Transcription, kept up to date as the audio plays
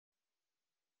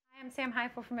I'm Sam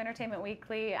Heifel from Entertainment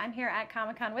Weekly. I'm here at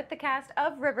Comic-Con with the cast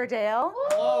of Riverdale.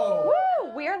 Hello.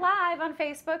 Woo! We are live on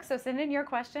Facebook, so send in your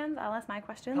questions. I'll ask my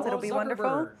questions. Hello, It'll be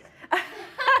wonderful.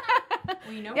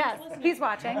 We know Yes, he's listening. he's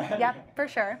watching. Yep, for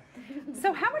sure.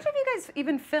 So how much have you guys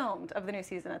even filmed of the new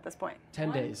season at this point?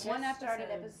 10 days. One episode.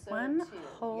 One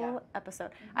whole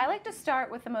episode. I like to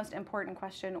start with the most important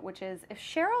question, which is, if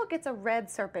Cheryl gets a red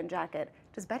serpent jacket,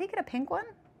 does Betty get a pink one?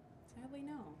 Sadly,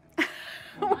 no.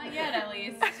 Not yet, at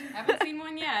least. Haven't seen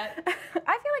one yet. I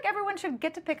feel like everyone should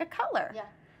get to pick a color. Yeah.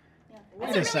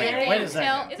 Wait a second. Wait a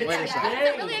second. Is it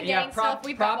really a gang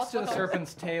props to the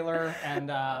Serpent's tailor and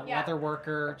leather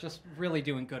worker, just really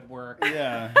doing good work.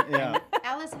 Yeah, yeah.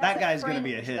 Alice has That guy's gonna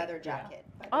be a fringe hit. leather jacket.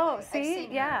 by the Oh, way. I've see?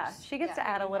 seen Yeah. hers. She gets Yeah. to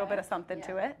add a little bit of something Yeah.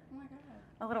 to it. Oh my god.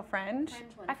 A little fringe.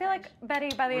 Fringe one, I feel like Betty,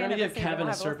 by the We're end gonna of the give season, Kevin will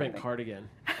a have little serpent something. cardigan.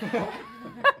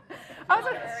 I was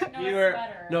like, No You were-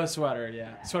 sweater. No sweater,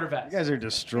 yeah. Sweater vest. You guys are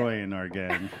destroying our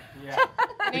gang. Yeah.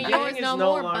 The gang yours is no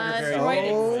no more, longer bud. very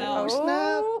Destroyed Oh. itself.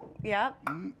 oh, yep.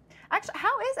 Actually,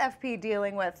 how is FP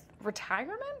dealing with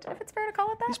retirement, if it's fair to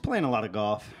call it He's that? playing a lot of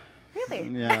golf. Really?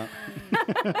 Yeah.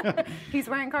 He's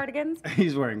wearing cardigans?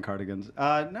 He's wearing cardigans.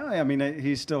 No, I mean,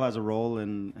 he still has a role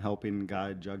in helping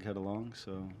guide Jughead along,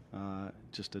 so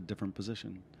just a different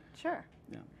position. Sure.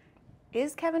 Yeah.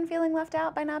 Is Kevin feeling left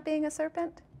out by not being a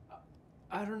serpent?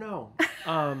 I don't know.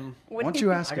 Why don't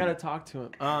you ask I him? gotta talk to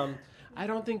him. I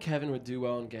don't think Kevin would do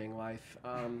well in gang life.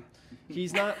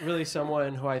 He's not really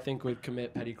someone who I think would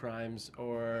commit petty crimes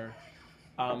or.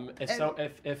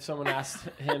 If someone asked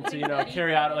him to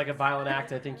carry out like a violent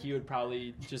act, I think he would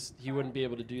probably he wouldn't be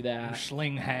able to do that.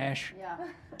 Sling hash. Yeah.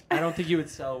 I don't think he would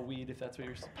sell weed if that's what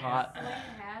you're pot. Slaying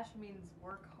hash means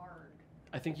work hard.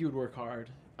 I think he would work hard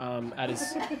at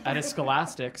his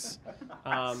scholastics,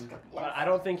 but I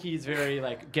don't think he's very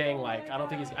like gang-like.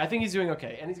 I think he's doing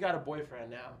okay, and he's got a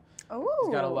boyfriend now. Oh,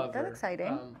 He's got a lover. that's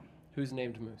exciting. Who's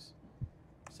named Moose.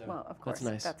 So Well, of course.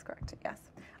 that's nice. That's correct, yes.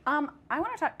 I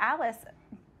want to talk, Alice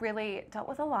really dealt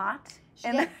with a lot She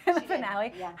in did. the She did,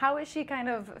 finale. yeah. How is she kind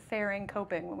of faring,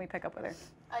 coping when we pick up with her?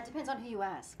 It depends on who you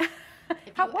ask. If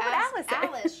How, you what would ask Alice say?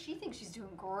 Alice, she thinks she's doing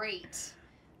great.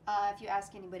 If you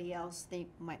ask anybody else, they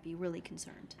might be really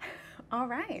concerned. All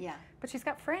right. Yeah. But she's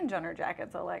got fringe on her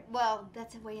jacket, so like, Well,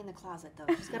 that's way in the closet,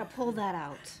 though. She's got to pull that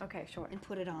out okay, sure. and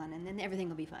put it on, and then everything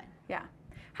will be fine. Yeah.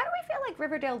 How do we feel like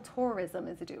Riverdale tourism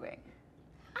is doing?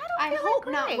 I feel hope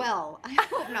like not great. well. I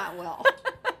hope not well.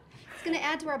 It's going to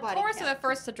add to our body Tourists are count. the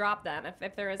first to drop then,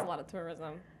 if there is a lot of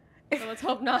tourism. So let's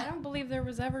hope not. I don't believe there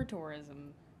was ever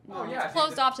tourism. Oh, It's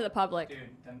closed off to the public. Dude,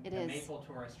 It the is. maple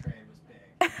tourist trade was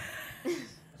big.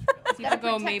 People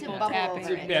go protective maple bubble tapping.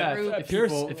 over it. Yeah, Group.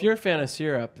 if you're a fan of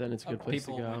syrup, then it's a good place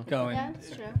to People go. would go Yeah, and that's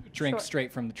true. drink Sure.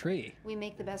 straight from the tree. We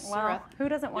make the best Well, syrup. who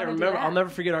doesn't Yeah, want to do remember, that? I'll never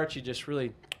forget Archie just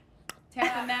really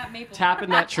Tapping that maple. tapping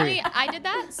that tree. Actually, I did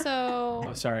that, so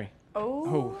Oh, sorry.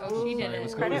 Oh. Oh, she did Sorry, it.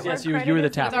 what's Credit Yes, where you were credit the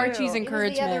is tapper. due. Archie's It was the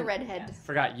encouragement. other redhead.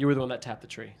 Forgot you were the one that tapped the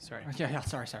tree. Sorry. Yeah,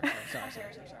 sorry.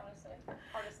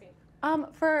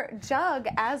 For Jug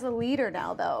as a leader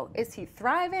now, though, is he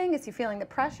thriving? Is he feeling the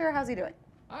pressure? How's he doing?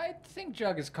 I think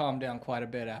Jug has calmed down quite a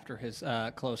bit after his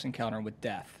close encounter with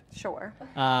death. Sure.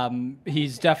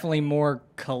 He's definitely more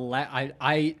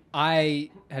I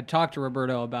had talked to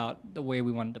Roberto about the way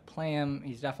we wanted to play him.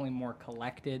 He's definitely more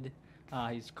collected.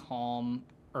 He's calmer.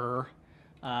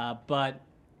 But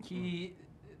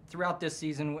throughout this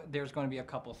season, there's going to be a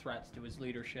couple threats to his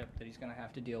leadership that he's going to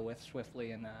have to deal with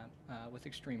swiftly and with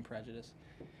extreme prejudice.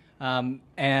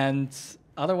 And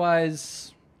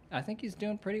otherwise, I think he's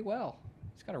doing pretty well.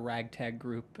 He's got a ragtag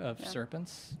group of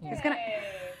serpents. He's gonna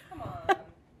come on. We're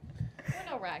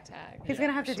no ragtag. he's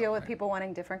gonna have to deal with people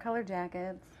wanting different colored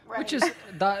jackets. Which is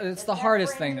it's the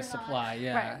hardest thing to supply.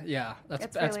 Yeah, Right. yeah. That's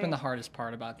It's been really- the hardest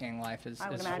part about gang life is I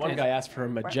would is imagine. One guy asked for a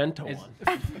magenta is- one.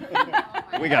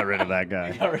 We got rid of that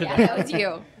guy. Got rid of Yeah, that. that was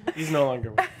you. He's no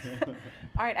longer with us.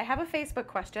 All right, I have a Facebook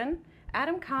question.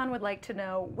 Adam Kahn would like to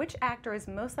know which actor is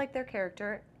most like their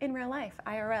character in real life,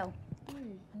 IRL.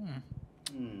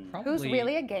 probably, Who's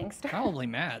really a gangster? probably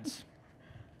Mads.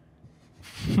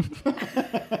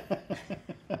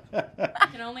 I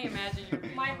can only imagine your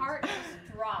My heart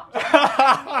just dropped.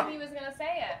 I knew he was gonna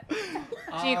say it.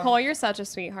 Gee, Cole, you're such a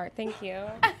sweetheart. Thank you.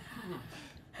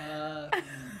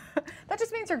 That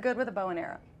just means you're good with a bow and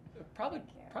arrow. Probably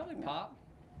Pop.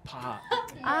 Pop.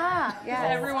 Ah, yes.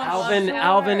 Everyone Alvin. loves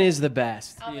Alvin is the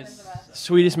best. He is.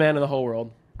 Sweetest man in the whole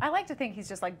world. I like to think he's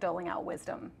just like doling out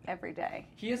wisdom every day.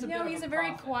 He is a bit No, of he's a a very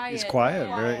prophet. quiet. He's quiet,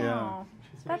 very, yeah. Oh,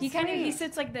 that's He sweet.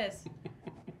 sits like this.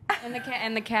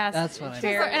 And the cast. That's what I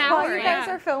chair. thought. An While hour. you guys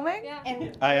Yeah. are filming?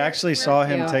 And I actually saw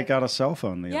him take out a cell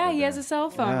phone the other Yeah, day. he has a cell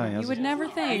phone. Yeah, he has you would a- never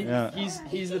think. Yeah.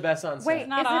 He's the best on set. Wait,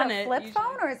 not is on it a it, flip usually.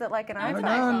 phone or is it like an iPhone?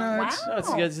 No, it's-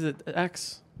 No, it's the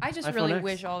X. I just iPhone really X.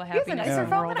 wish all the He has a happiness nicer in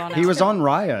the phone world than on I He it. was on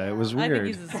Raya. It was I think weird.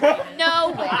 he's the sweetest.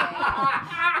 no way.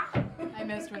 I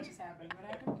missed what just happened. What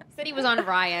happened? Said he was on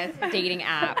Raya dating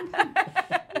app.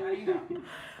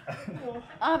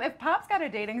 If Pop's got a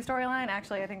dating storyline,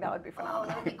 actually, I think that would be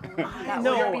phenomenal. That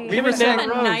No, would be we were saying- a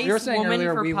nice you were saying woman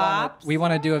earlier for we Pops.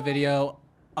 want to do a video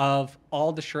of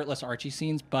all the shirtless Archie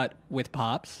scenes, but with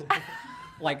Pops.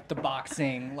 Like the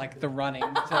boxing, like the running to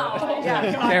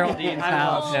Geraldine's I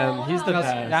house. love him. He's the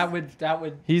best. That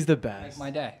would He's the make best. my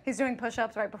day. He's doing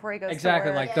push-ups right before he goes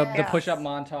Exactly, to work. like the Yes. push-up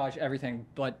montage, everything,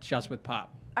 but just with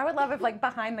Pop. I would love if, like,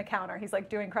 behind the counter, he's, like,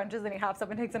 doing crunches and he hops up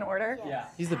and takes an order. Yeah.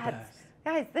 He's the best.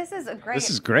 Guys, this is a great...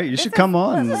 This is great. You this should is- come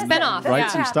on this and is- Spinoff, this write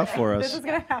is some stuff happening. for This us. is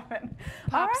going to happen.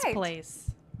 All Pop's right.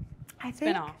 Place. I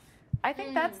think, Spinoff. I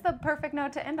think that's the perfect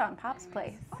note to end on, Pop's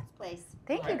Place. Place.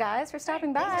 Thank you guys for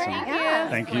stopping by. Thank you. Yeah.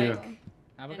 Thank you.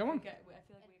 Have a good one. With